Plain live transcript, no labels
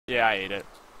Yeah, I ate it.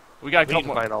 We got a We couple need to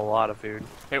more. find a lot of food.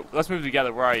 Hey, let's move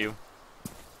together. Where are you?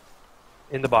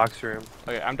 In the box room.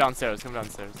 Okay, I'm downstairs. Come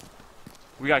downstairs.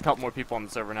 We got a couple more people on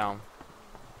the server now.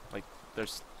 Like,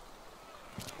 there's...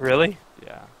 Really?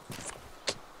 Yeah.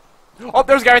 Oh,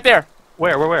 there's a guy right there!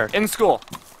 Where? In school.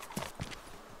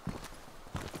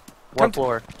 What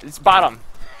floor? It's bottom.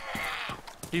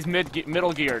 He's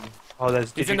middle geared. Oh,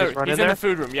 did you just run in He's there? in the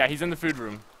food room. Yeah, he's in the food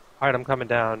room. Alright, I'm coming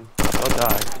down. Don't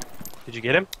die. Did you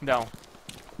get him? No.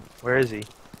 Where is he?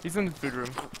 He's in the food room.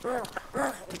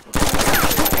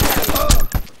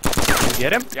 Did you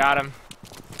get him? Got him.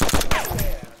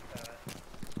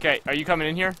 Okay, are you coming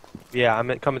in here? Yeah, I'm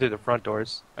coming through the front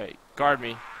doors. Hey, guard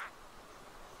me.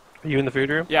 Are you in the food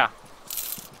room? Yeah.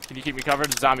 Can you keep me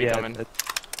covered? Zombie Yeah. coming.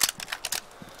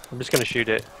 I'm just gonna shoot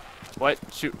it. What?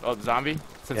 Shoot? Oh, the zombie?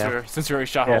 Yeah. Since we already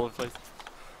shot Yeah. all over the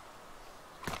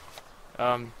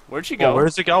place. Where'd she go? Oh,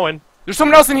 where's it going? There's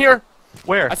someone else in here!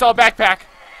 Where? I saw a backpack.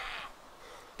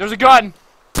 There's a gun!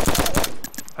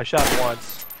 I shot him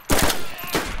once.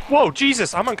 Whoa,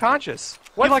 Jesus, I'm unconscious.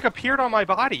 What? He like appeared on my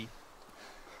body.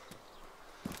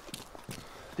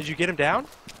 Did you get him down?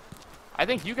 I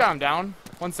think you got him down.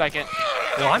 1 second.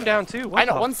 Well, I'm down too. What I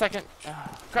know, the- 1 second.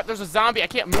 Crap, there's a zombie. I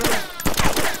can't move.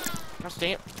 Gosh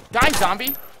dang it. Die,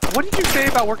 zombie! What did you say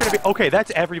about we're gonna be? Okay, that's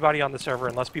everybody on the server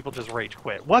unless people just rage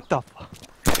quit. What the fuck?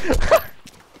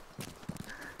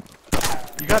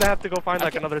 You gotta have to go find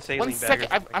like another saline 1 bag. second. or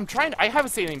something. I'm trying to. I have a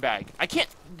saline bag. I can't.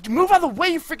 Move out of the way,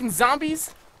 you freaking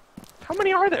zombies! How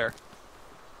many are there?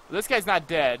 This guy's not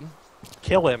dead.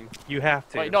 Kill him. You have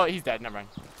to. Wait, no, he's dead. Never mind.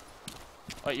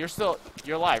 Wait,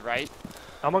 you're alive, right?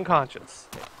 I'm unconscious.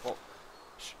 Okay, well,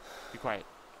 shh. Be quiet.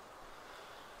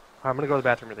 I'm gonna go to the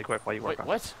bathroom really quick while you work Wait, on it.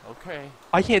 what? Okay.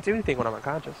 I can't do anything when I'm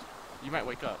unconscious. You might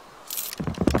wake up.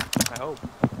 I hope.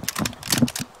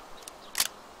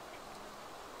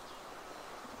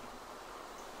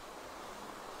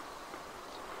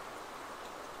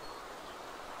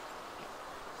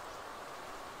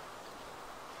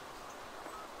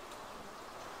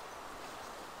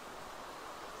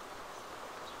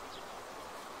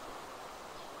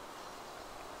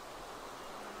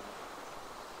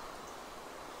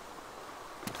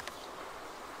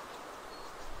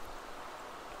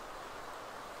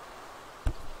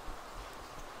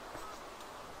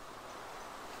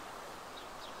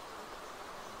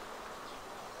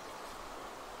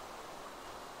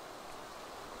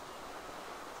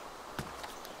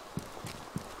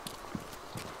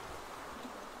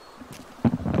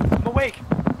 I'm awake.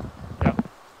 Yep.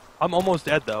 I'm almost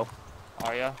dead though.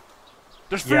 Are ya?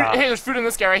 There's food. Yeah. Hey, there's food in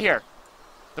this guy right here.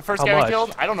 The first How guy we much?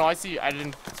 killed. I don't know. I see. I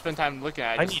didn't spend time looking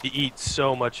at it. I need to eat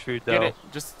so much food though. Get it.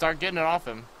 Just start getting it off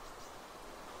him.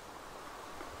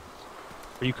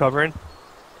 Are you covering?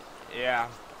 Yeah.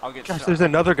 I'll get. Gosh, shot. there's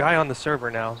another guy on the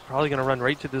server now. Probably gonna run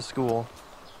right to the school.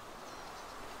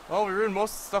 Well, we ruined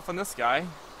most of the stuff on this guy.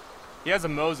 He has a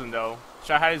Mosin though.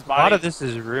 Should I hide his A body? lot of this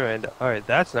is ruined. Alright,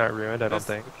 that's not ruined, I don't This-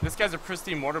 think. This guy's a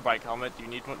pristine motorbike helmet. Do you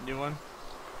need one, new one?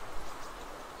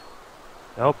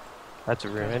 Nope. That's a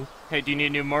ruin. Hey, do you need a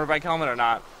new motorbike helmet or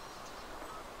not?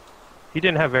 He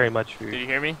didn't have very much Did food. you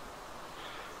hear me?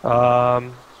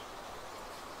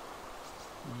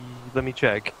 Let me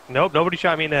check. Nope, nobody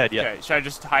shot me in the head yet. Okay. Should I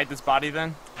just hide this body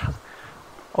then?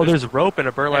 Oh, there's rope and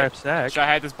a burlap sack. Should I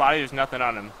hide this body? There's nothing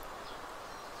on him.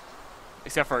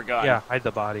 Except for a gun. Yeah, hide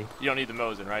the body. You don't need the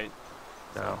Mosin, right?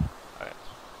 No. Alright.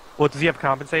 Well, does he have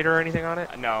compensator or anything on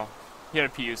it? No. He had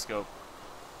a PU scope.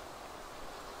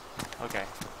 Okay.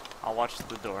 I'll watch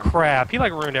the door. Crap, he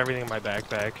like ruined everything in my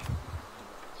backpack.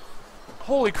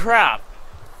 Holy crap!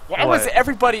 Why was What?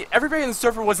 everybody in the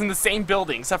server was in the same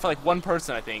building except for like one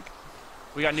person, I think.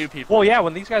 We got new people. Well, yeah,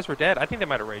 when these guys were dead, I think they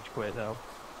might have rage quit though.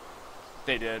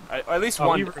 They did. Or at least Oh,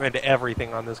 one. we ruined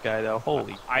everything on this guy though.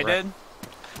 Holy I crap. did?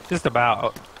 Just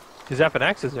about. His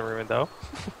FNX isn't ruined though.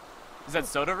 Is that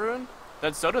soda ruined?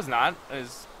 That soda's not.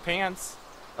 His pants.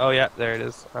 Oh yeah, there it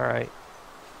is. Alright.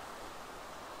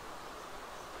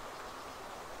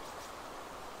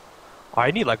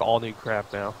 I need like all new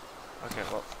crap now. Okay,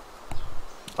 well.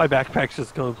 My backpack's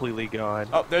just completely gone.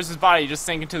 Oh, there's his body just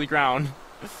sinking to the ground.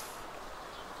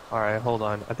 Alright, hold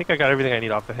on. I think I got everything I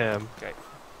need off of him. Okay.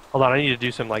 Hold on, I need to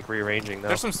do some like rearranging though.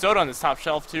 There's some soda on this top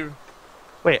shelf too.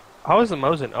 Wait, how is the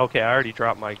Mosin? Okay, I already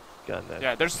dropped my gun then.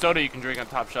 Yeah, there's soda you can drink on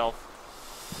top shelf.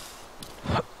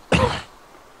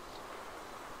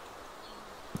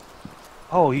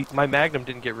 Oh, my Magnum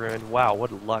didn't get ruined. Wow,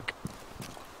 what luck.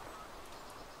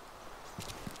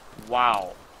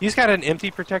 Wow. He's got an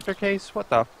empty protector case? What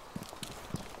the?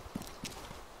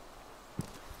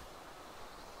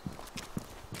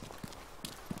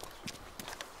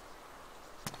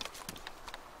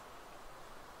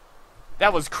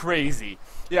 That was crazy.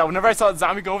 Yeah, whenever I saw a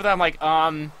zombie go over there, I'm like,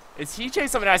 is he chasing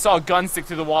something? I saw a gun stick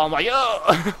through the wall. I'm like,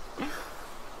 oh.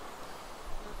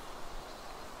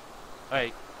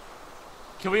 Alright.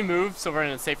 Can we move so we're in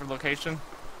a safer location?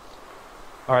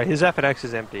 Alright, his FNX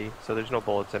is empty, so there's no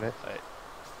bullets in it. Alright.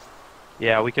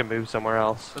 Yeah, we can move somewhere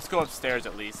else. Let's go upstairs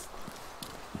at least.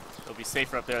 It'll be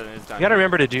safer up there than it is down You gotta here.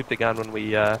 remember to dupe the gun when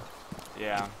we, Yeah.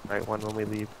 right one when we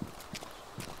leave.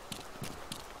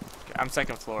 Okay, I'm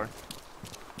second floor.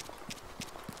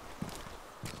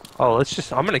 Oh, let's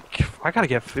just, I gotta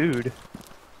get food.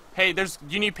 Hey,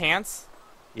 you need pants?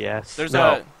 Yes. There's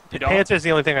no. you don't? Pants is the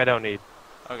only thing I don't need.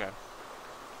 Okay.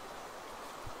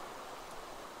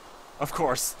 Of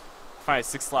course. Find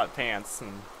 6-slot pants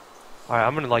and... Alright,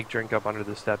 I'm gonna like drink up under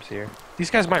the steps here. These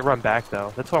guys might run back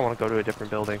though. That's why I want to go to a different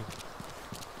building.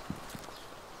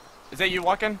 Is that you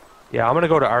walking? Yeah, I'm gonna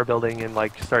go to our building and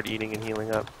like start eating and healing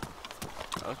up.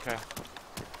 Okay.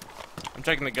 I'm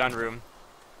checking the gun room.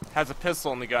 Has a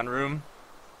pistol in the gun room.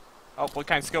 Oh, what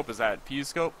kind of scope is that? PU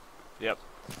scope? Yep.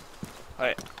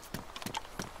 Alright.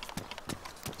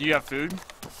 Do you have food?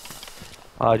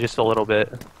 Just a little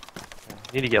bit.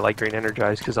 Need to get like green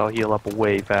energized because I'll heal up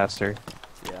way faster.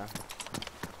 Yeah.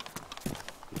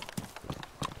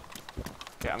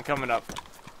 Okay, I'm coming up.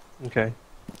 Okay.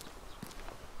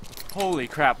 Holy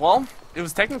crap. Well, it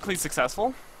was technically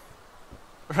successful.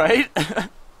 Right?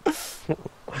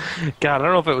 God, I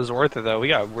don't know if it was worth it though. We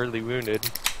got weirdly wounded.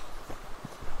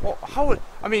 Well, how would...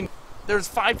 I mean, there's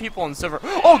 5 people on the server.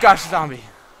 Oh gosh, zombie.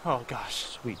 Oh gosh.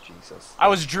 Sweet Jesus. I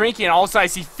was drinking and all of a sudden I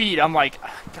see feet. I'm like,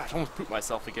 gosh, I almost pooped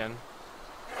myself again.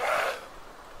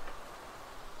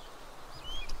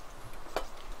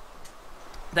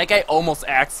 That guy almost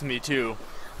axed me too.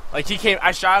 Like he came,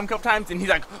 I shot him a couple times and he's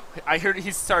like, I heard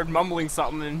he started mumbling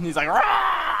something and he's like,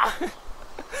 rah!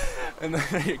 And then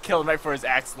I killed him right before his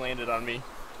axe landed on me.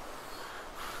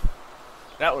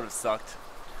 That would have sucked.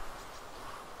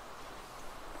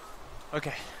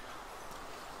 Okay.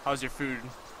 How's your food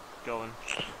going?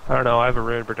 I don't know. I have a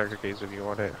ruined protector case if you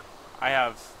want it. I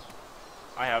have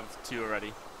 2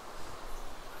 already.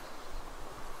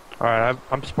 Alright,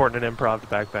 I'm sporting an improv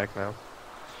backpack now.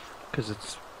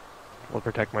 Because will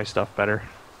protect my stuff better.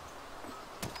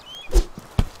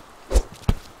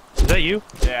 Is that you?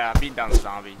 Yeah, beating down the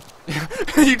zombie.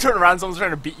 You turn around, someone's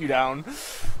trying to beat you down.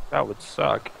 That would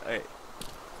suck. Hey,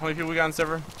 how many people we got on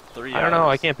server? 3. I don't know.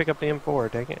 I can't pick up the M4.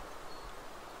 Dang it.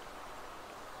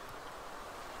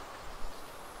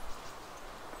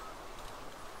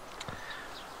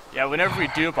 Yeah, whenever we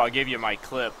dupe, I'll give you my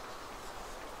clip.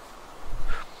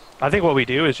 I think what we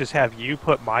do is just have you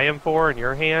put my M4 in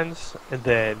your hands, and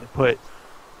then put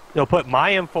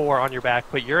my M4 on your back,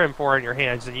 put your M4 in your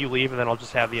hands, and you leave, and then I'll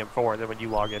just have the M4, and then when you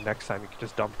log in next time, you can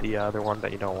just dump the other one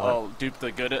that you don't want. Oh, dupe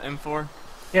the good at M4?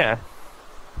 Yeah.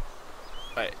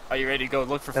 Alright, are you ready to go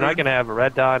look for food? And I can have a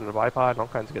red dot and a bipod and all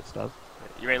kinds of good stuff.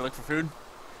 You ready to look for food?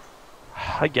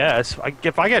 I guess.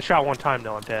 If I get shot one time,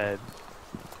 no, I'm dead.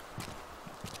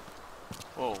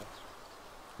 Whoa.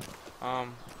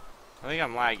 I think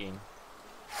I'm lagging.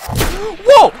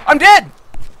 Whoa! I'm dead!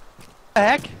 What the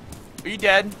heck? Are you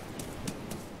dead?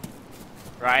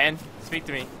 Ryan, speak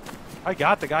to me. I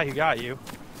got the guy who got you.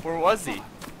 Where was he?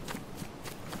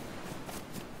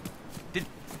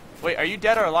 Wait, are you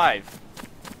dead or alive?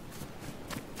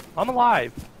 I'm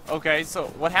alive. Okay, so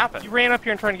what happened? You ran up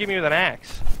here and tried to get me with an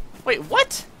axe. Wait,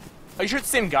 what? Are you sure it's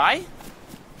the same guy?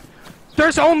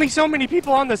 There's only so many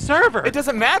people on the server. It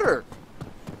doesn't matter.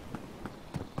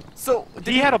 So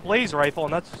He had a blaze rifle,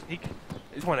 and he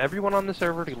just want everyone on the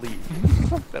server to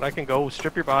leave. Then I can go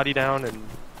strip your body down and.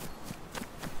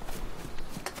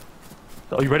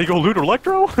 Oh, you ready to go loot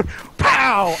Electro?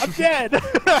 Pow! I'm dead.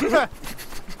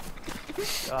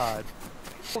 God.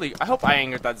 Holy! I hope I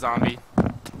angered that zombie.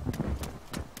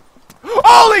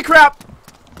 Holy crap!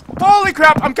 Holy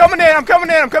crap! I'm coming in! I'm coming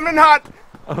in! I'm coming in hot!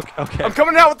 Okay. I'm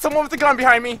coming out with someone with a gun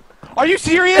behind me. Are you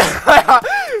serious?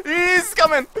 He's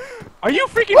coming! Are you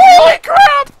freaking Holy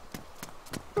crap!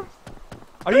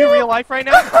 Are you real life right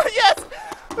now? Yes!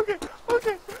 Okay,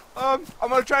 okay. I'm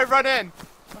gonna try to run in.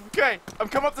 Okay, I'm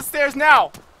coming up the stairs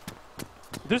now.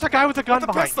 There's a guy with a gun With a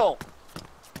behind. pistol.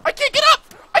 I can't get up!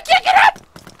 I can't get up!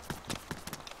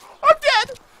 I'm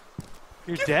dead!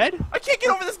 You're dead? I can't get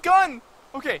over this gun!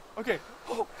 Okay, okay.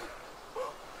 Oh.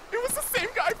 It was the same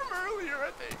guy from earlier,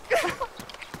 I think.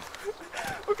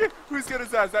 Okay, whose gun is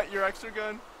that? Is that your extra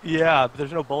gun? Yeah, but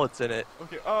there's no bullets in it.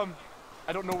 Okay,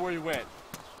 I don't know where you went.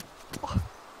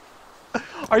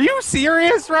 Are you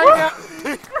serious right now?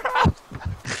 Crap!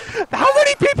 How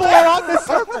many people are on this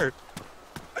server?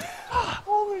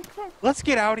 Holy crap. Let's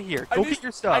get out of here. Go get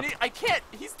your stuff. I can't.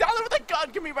 He's down there with a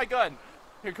gun. Give me my gun.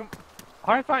 Here, come.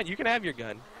 Alright, fine. You can have your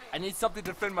gun. I need something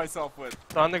to defend myself with.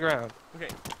 It's on the ground. Okay.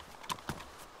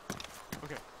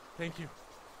 Okay. Thank you.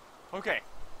 Okay.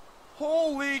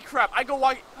 Holy crap. I go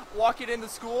walk it into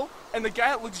school, and the guy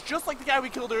that looks just like the guy we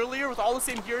killed earlier with all the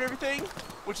same gear and everything,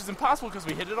 which is impossible because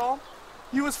we hit it all,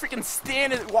 he was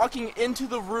freaking walking into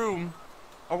the room,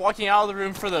 or walking out of the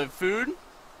room for the food.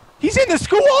 He's in the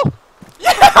school?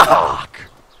 Yeah! Fuck!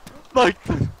 Like...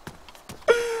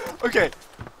 Okay.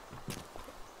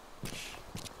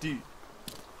 Dude.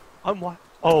 I'm what?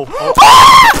 Oh.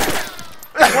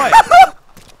 What?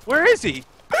 Where is he?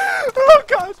 Oh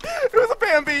gosh! It was a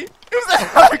Bambi! It was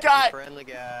another guy! Friendly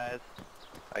guys.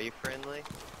 Are you friendly?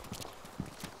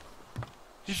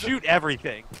 Shoot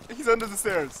everything. He's under the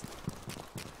stairs.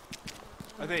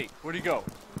 I think. Where'd he go?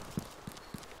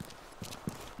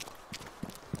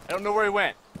 I don't know where he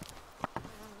went.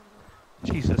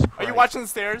 Jesus Christ. Are you watching the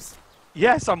stairs?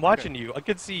 Yes, I'm watching you. I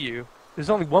can see you. There's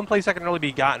only one place I can really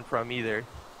be gotten from either.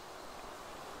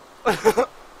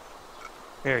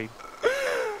 Harry.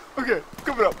 Okay,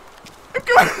 coming up. I'm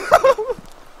coming up.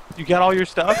 You got all your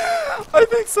stuff? I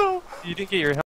think so. You didn't get your